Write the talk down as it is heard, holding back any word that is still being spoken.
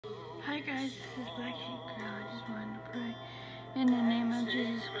Hi guys, this is Black Sheep Girl. I just wanted to pray in the name of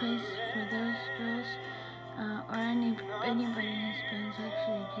Jesus Christ for those girls or anybody who's been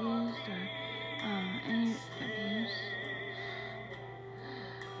sexually abused or any abuse.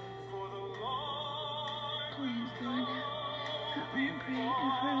 Please, Lord, help me pray.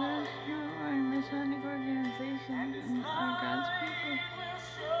 And for those who are in Masonic organizations and are God's people,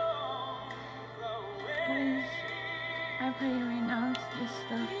 please, I pray you renounce this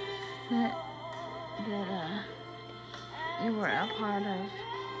stuff that you were a part of.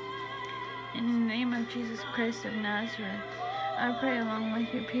 In the name of Jesus Christ of Nazareth, I pray along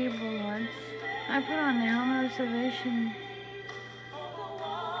with your people, Lord. I put on the helmet of salvation.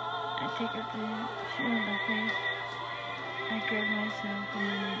 I take up the shield of faith. I gird myself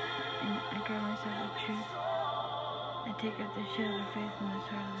with truth. I take up the shield of faith and the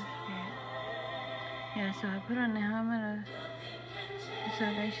sword of the Spirit. Yeah, so I put on the helmet of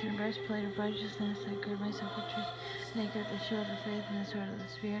salvation, the breastplate of righteousness. I gird myself with truth. I take up the shield of faith and the sword of the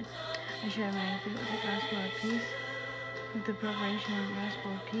Spirit. I share my feet with the gospel of peace, with the proclamation of the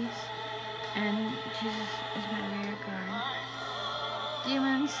gospel of peace. And Jesus is my rear guard.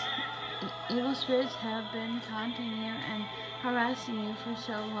 Demons, evil spirits have been taunting you and harassing you for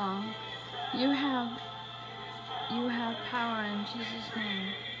so long. You have power in Jesus'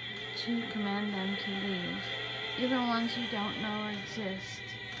 name to command them to leave. Even ones who don't know exist.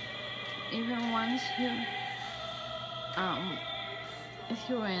 Even ones who, if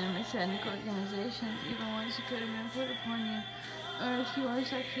you were in a Masonic organization, even ones who could have been put upon you, or if you were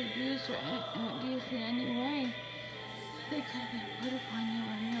sexually abused or abused in any way, they could have been put upon you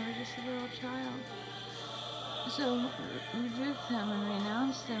when you were just a little child. So rebuke them and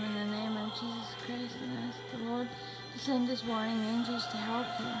renounce them in the name of Jesus Christ and ask the Lord to send his warring angels to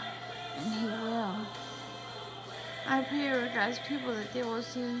help you, and he will. I pray over God's people that they will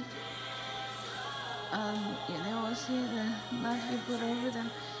see the love you put over them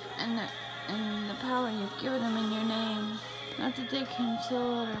and the power you've given them in your name. Not that they can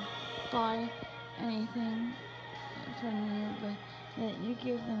sell it or buy anything from you, but that you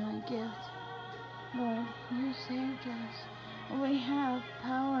give them a gift. Lord, you saved us. We have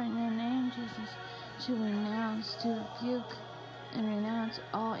power in your name, Jesus, to renounce, to rebuke and renounce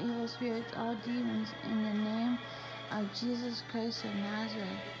all evil spirits, all demons, in the name of Jesus Christ of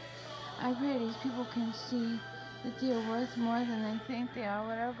Nazareth. I pray these people can see that they are worth more than they think they are.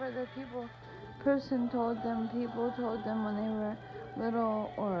 Whatever the people told them when they were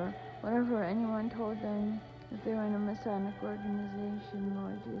little, or whatever anyone told them that they were in a Masonic organization,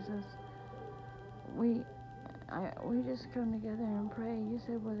 Lord Jesus. We just come together and pray. You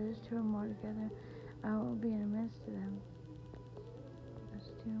said, where there's two or more together, I will be in the midst of them. There's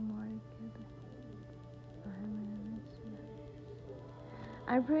two or more together, I am in the midst of them.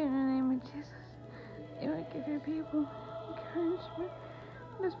 I pray in the name of Jesus, you would give your people encouragement.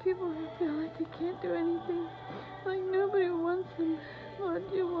 Those people who feel like they can't do anything, like nobody wants them. Lord,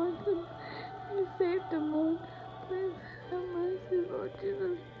 you want them. You saved them, Lord. Please have mercy, Lord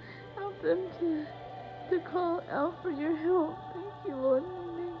Jesus. Help them to call out for your help. Thank you, Lord, in the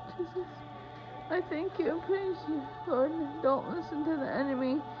name of Jesus. I thank you and praise you, Lord. Don't listen to the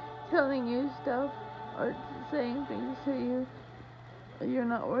enemy telling you stuff or saying things to you. You're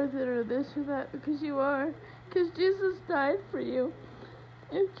not worth it or this or that, because you are. Because Jesus died for you.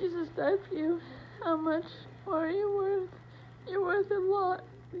 If Jesus died for you, how much more are you worth? You're worth a lot.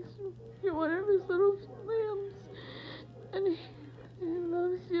 You're one of his little lambs. And he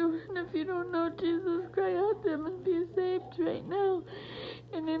loves you. And if you don't know Jesus, cry out to him and be saved right now.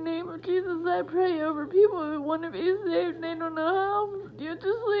 In the name of Jesus, I pray over people who want to be saved and they don't know how. You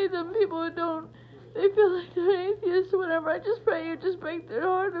just lead them. People who don't, they feel like they're atheists or whatever. I just pray you just break their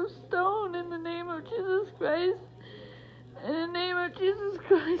heart of stone in the name of Jesus Christ. In the name of Jesus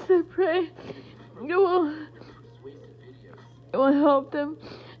Christ, I pray you will help them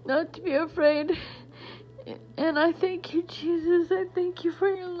not to be afraid. And I thank you, Jesus. I thank you for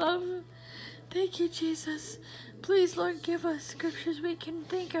your love. Thank you, Jesus. Please, Lord, give us scriptures we can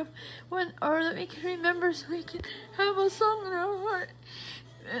think of or that we can remember, so we can have a song in our heart.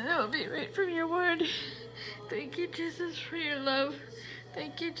 And it will be right from your word. Thank you, Jesus, for your love.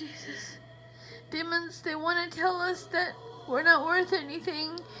 Thank you, Jesus. Demons, they want to tell us that we're not worth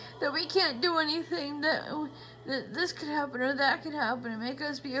anything, that we can't do anything, that this could happen or that could happen, and make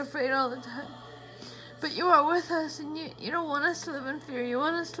us be afraid all the time. But you are with us, and you don't want us to live in fear. You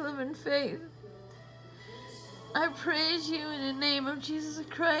want us to live in faith. I praise you in the name of Jesus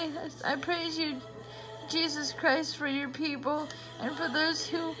Christ. I praise you, Jesus Christ, for your people and for those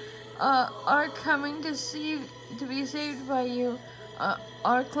who are coming to be saved by you.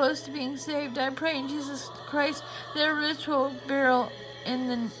 are close to being saved, I pray in Jesus Christ, their ritual burial in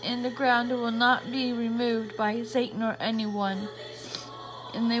the ground will not be removed by Satan or anyone,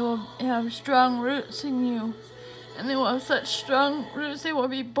 and they will have strong roots in you. And they will have such strong roots, they will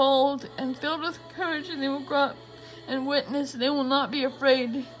be bold and filled with courage, and they will go out and witness. They will not be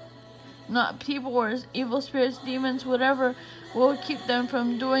afraid. Not people or evil spirits, demons, whatever will keep them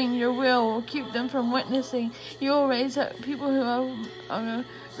from doing your will keep them from witnessing. You will raise up people who have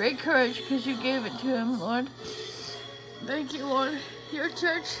great courage because you gave it to them, Lord. Thank you, Lord. Your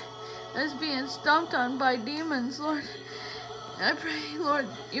church is being stomped on by demons, Lord. I pray, Lord,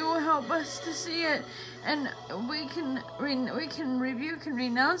 you will help us to see it, and we can rebuke and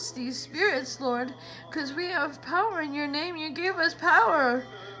renounce these spirits, Lord, because we have power in your name. You gave us power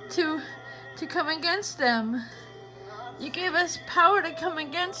to come against them. You gave us power to come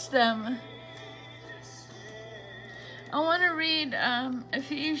against them. I want to read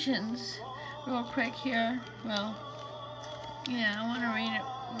Ephesians real quick here. Well, yeah, I want to read it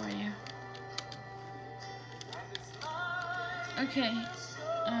for you. Okay,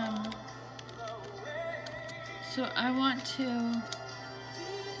 so I want to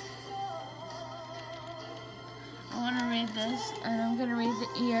read this, and I'm going to read the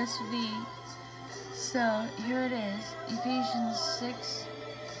ESV. So here it is, Ephesians 6,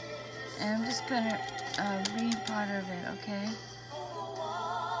 and I'm just going to read part of it, okay?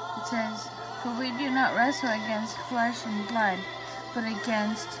 It says, "For we do not wrestle against flesh and blood, but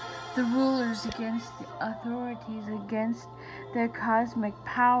against the rulers, against the authorities, against their cosmic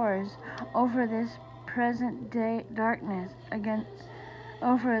powers over this present day darkness, against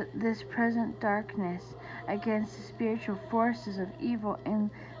the spiritual forces of evil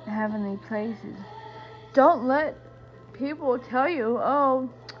in the heavenly places." Don't let people tell you, oh,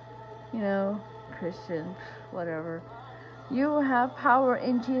 Christian, whatever. You have power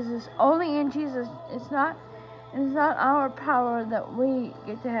in Jesus, only in Jesus. It's not our power that we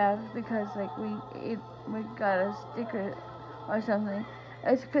get to have because we got a sticker or something.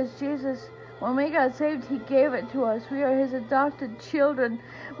 It's because Jesus, when we got saved, he gave it to us. We are his adopted children.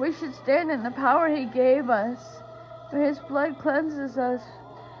 We should stand in the power he gave us. His blood cleanses us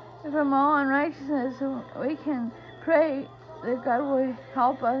from all unrighteousness. We can pray that God will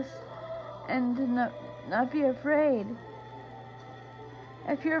help us and to not be afraid.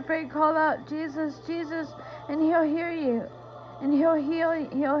 If you're afraid, call out Jesus, Jesus, and he'll hear you, and he'll heal,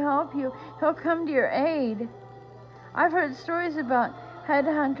 he'll help you, he'll come to your aid. I've heard stories about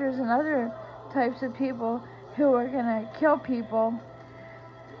headhunters and other types of people who are going to kill people,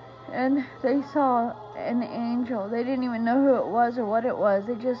 and they saw an angel. They didn't even know who it was or what it was.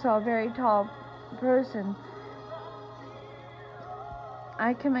 They just saw a very tall person.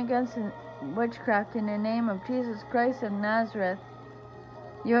 I come against witchcraft in the name of Jesus Christ of Nazareth.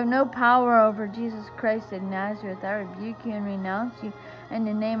 You have no power over Jesus Christ of Nazareth. I rebuke you and renounce you in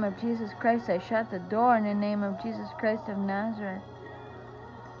the name of Jesus Christ. I shut the door in the name of Jesus Christ of Nazareth.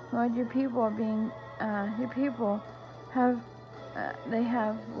 Lord, your people have they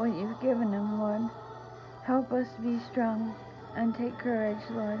have what you've given them, Lord. Help us to be strong and take courage,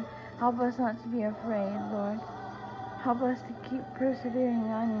 Lord. Help us not to be afraid, Lord. Help us to keep persevering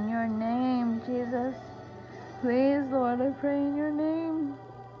on in your name, Jesus. Please, Lord, I pray in your name.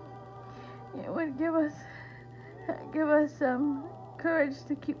 You would give us some courage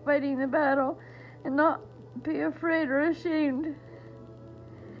to keep fighting the battle and not be afraid or ashamed.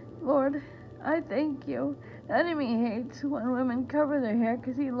 Lord, I thank you. The enemy hates when women cover their hair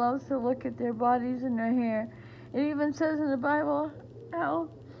because he loves to look at their bodies and their hair. It even says in the Bible how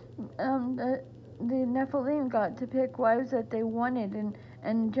the Nephilim got to pick wives that they wanted,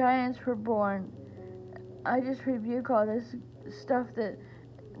 and giants were born. I just rebuke all this stuff that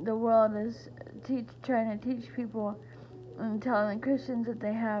the world is trying to teach people and telling Christians that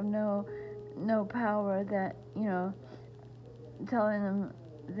they have no power, that, telling them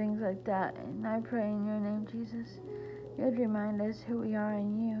things like that. And I pray in your name, Jesus, you'd remind us who we are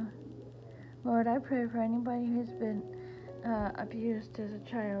in you. Lord, I pray for anybody who's been abused as a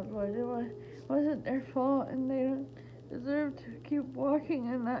child, Lord. It wasn't their fault, and they don't deserve to keep walking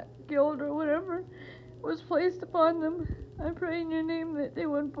in that guilt or whatever was placed upon them. I pray in your name that they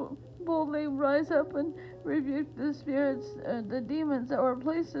would boldly rise up and rebuke the spirits, the demons that were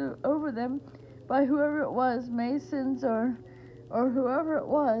placed over them by whoever it was, Masons or whoever it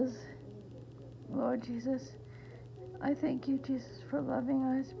was. Lord Jesus, I thank you, Jesus, for loving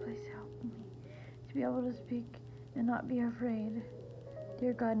us. Please help me to be able to speak and not be afraid.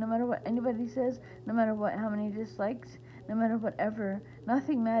 Dear God, no matter what anybody says, no matter how many dislikes, no matter whatever,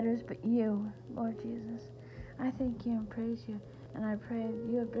 nothing matters but you, Lord Jesus. I thank you and praise you And I pray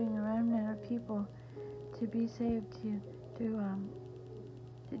you would bring a remnant of people to be saved, to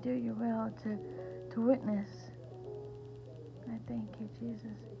do your will, to witness. I thank you,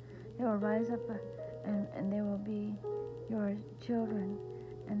 Jesus. They will rise up and they will be your children,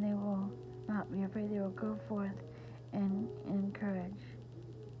 and they will not be afraid. They will go forth and encourage.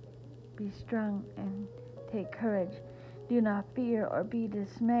 Be strong and take courage. Do not fear or be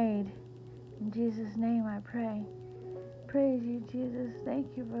dismayed. In Jesus' name I pray. Praise you, Jesus.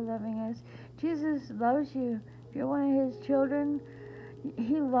 Thank you for loving us. Jesus loves you. If you're one of his children,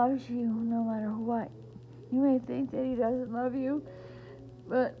 he loves you no matter what. You may think that he doesn't love you,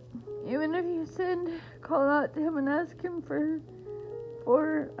 but even if you sin, call out to him and ask him for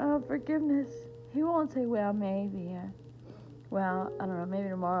forgiveness. He won't say, well, maybe, I don't know, maybe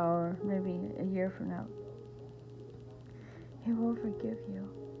tomorrow or maybe a year from now. He will forgive you.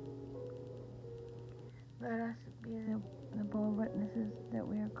 Let us be the bold witnesses that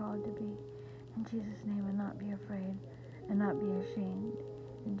we are called to be. In Jesus' name, and not be afraid and not be ashamed.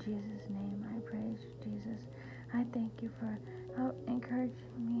 In Jesus' name, I praise you, Jesus. I thank you for encouraging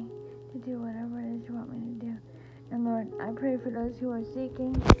me to do whatever it is you want me to do. And Lord, I pray for those who are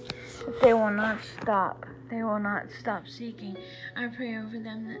seeking, that they will not stop. They will not stop seeking. I pray over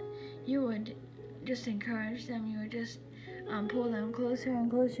them that you would just encourage them. You would just pull them closer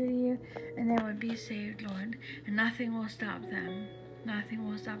and closer to you, and they would be saved, Lord. And nothing will stop them. Nothing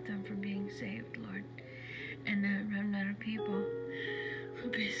will stop them from being saved, Lord. And the remnant of people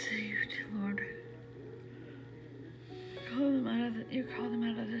will be saved, Lord. You call them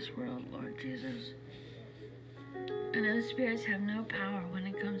out of this world, Lord Jesus. And those spirits have no power when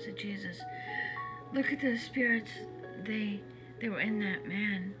it comes to Jesus. Look at those spirits. They were in that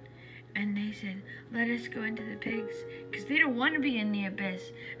man. And they said, let us go into the pigs. Because they don't want to be in the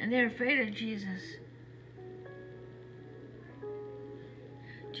abyss. And they're afraid of Jesus.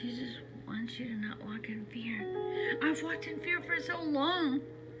 Jesus wants you to not walk in fear. I've walked in fear for so long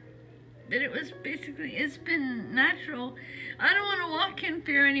that it's been natural. I don't want to walk in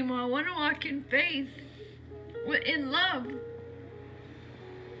fear anymore. I want to walk in faith, in love.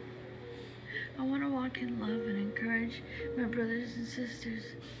 I want to walk in love and encourage my brothers and sisters.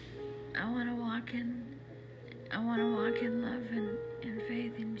 I want to walk in love and in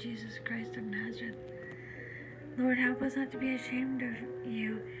faith in Jesus Christ of Nazareth. Lord, help us not to be ashamed of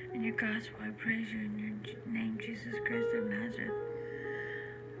you and your gospel. I praise you in your name, Jesus Christ of Nazareth.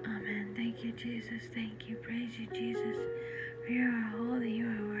 Amen. Thank you, Jesus. Thank you. Praise you, Jesus. For you are holy. You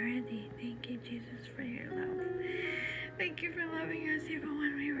are worthy. Thank you, Jesus, for your love. Thank you for loving us even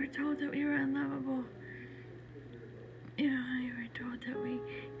when we were told that we were unlovable. You were told that we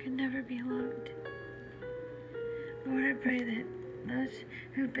could never be loved. Lord, I pray that those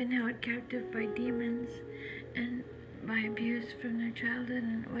who've been held captive by demons and by abuse from their childhood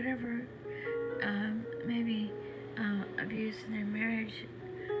and whatever, maybe abuse in their marriage,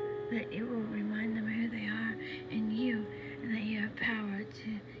 that you will remind them who they are in you, and that you have power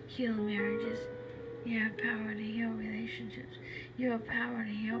to heal marriages. You have power to heal relationships. You have power to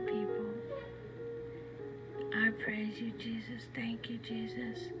heal people. I praise you, Jesus. Thank you,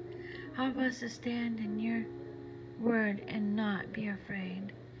 Jesus. Help us to stand in your word and not be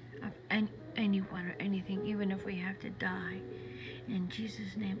afraid of anyone or anything, even if we have to die. In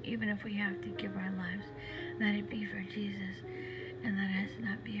Jesus' name, even if we have to give our lives, let it be for Jesus. And let us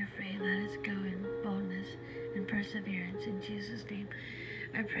not be afraid. Let us go in boldness and perseverance. In Jesus' name,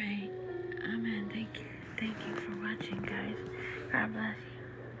 I pray. Amen. Thank you. Thank you for watching, guys. God bless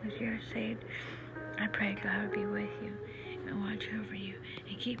you. If you're saved, I pray God will be with you and watch over you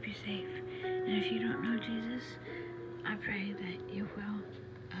and keep you safe. And if you don't know Jesus, I pray that you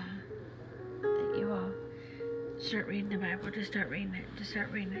will start reading the Bible. Just start reading it. Just start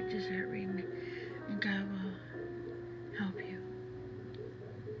reading it. Just start reading it. And God will help you.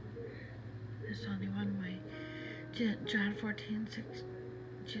 There's only one way. John 14:6,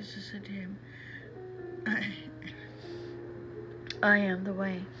 Jesus said to him, I am the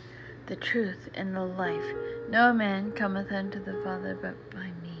way, the truth, and the life. No man cometh unto the Father but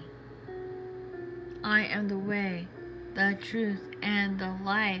by me. I am the way, the truth, and the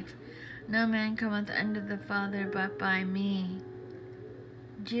life. No man cometh unto the Father but by me.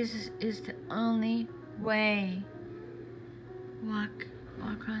 Jesus is the only way. Walk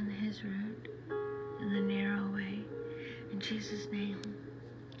on his road, in the narrow way. In Jesus' name.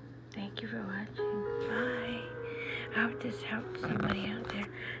 Thank you for watching. Bye. I hope this helped somebody out there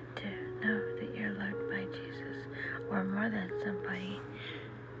to know that you're loved by Jesus, or more than somebody.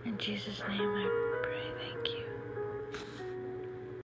 In Jesus' name, I